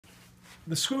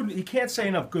the Scoot, you can't say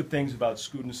enough good things about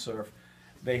Scoot and Surf.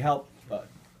 They help,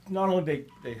 not only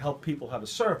they help people how to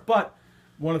surf, but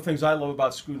one of the things I love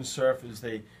about Scoot and Surf is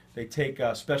they take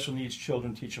special needs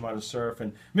children, teach them how to surf.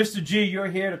 And Mr. G, you're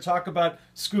here to talk about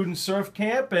Scoot and Surf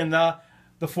Camp, and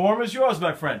the forum is yours,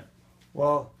 my friend.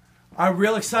 Well, I'm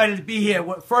real excited to be here.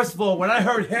 First of all, when I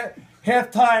heard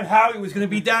halftime Howie was going to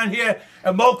be down here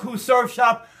at Moku Surf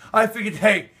Shop, I figured,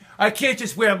 hey, I can't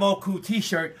just wear a Moku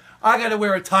t-shirt. I got to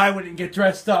wear a tie with it and get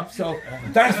dressed up. So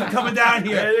thanks for coming down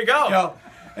here. There you go. You know,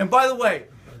 and by the way,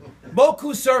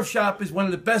 Moku Surf Shop is one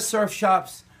of the best surf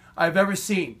shops I've ever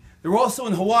seen. They're also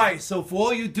in Hawaii, so for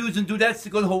all you dudes and dudettes to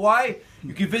go to Hawaii,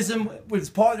 you can visit them with his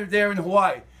partner there in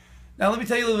Hawaii. Now let me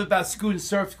tell you a little bit about Scoot and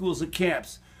Surf schools and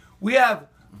camps. We have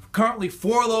currently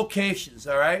 4 locations,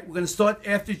 all right? We're going to start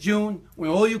after June,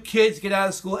 when all you kids get out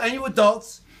of school, and you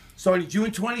adults, starting June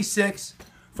 26th,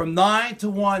 from 9 to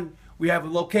 1, we have a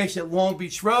location at Long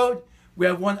Beach Road. We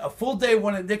have a full day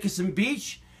one at Nickerson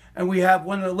Beach, and we have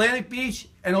one at Atlantic Beach,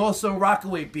 and also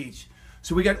Rockaway Beach.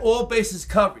 So we got all bases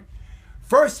covered.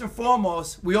 First and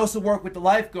foremost, we also work with the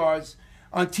lifeguards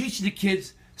on teaching the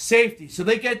kids safety. So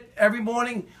they get, every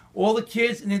morning, all the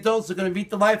kids and the adults are going to meet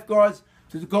the lifeguards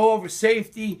to go over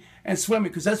safety and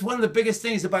swimming, because that's one of the biggest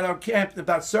things about our camp,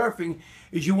 about surfing,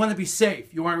 is you want to be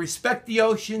safe. You want to respect the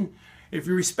ocean. If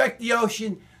you respect the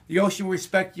ocean will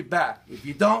respect you back. If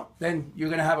you don't, then you're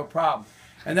going to have a problem.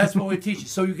 And that's what we teach you.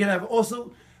 So you can have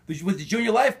also, with the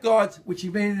junior lifeguards, which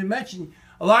you may even mention,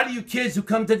 a lot of you kids who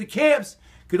come to the camps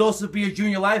could also be a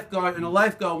junior lifeguard and a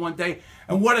lifeguard one day.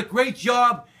 And what a great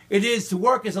job it is to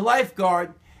work as a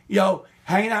lifeguard, you know,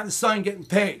 hanging out in the sun getting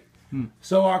paid.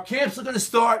 So our camps are going to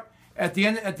start at the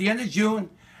end of June,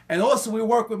 and also we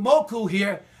work with Moku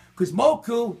here, because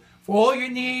Moku, for all your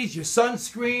needs, your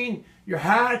sunscreen, your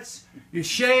hats, your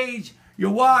shades,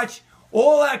 your watch,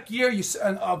 all that gear,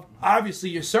 and obviously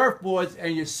your surfboards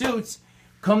and your suits,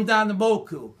 come down to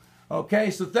Moku.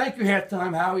 Okay, so thank you,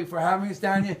 Halftime Howie, for having us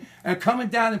down here and coming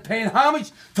down and paying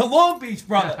homage to Long Beach,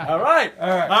 brother. All right,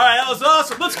 that was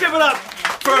awesome. Let's give it up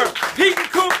for Pete and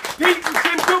Coop.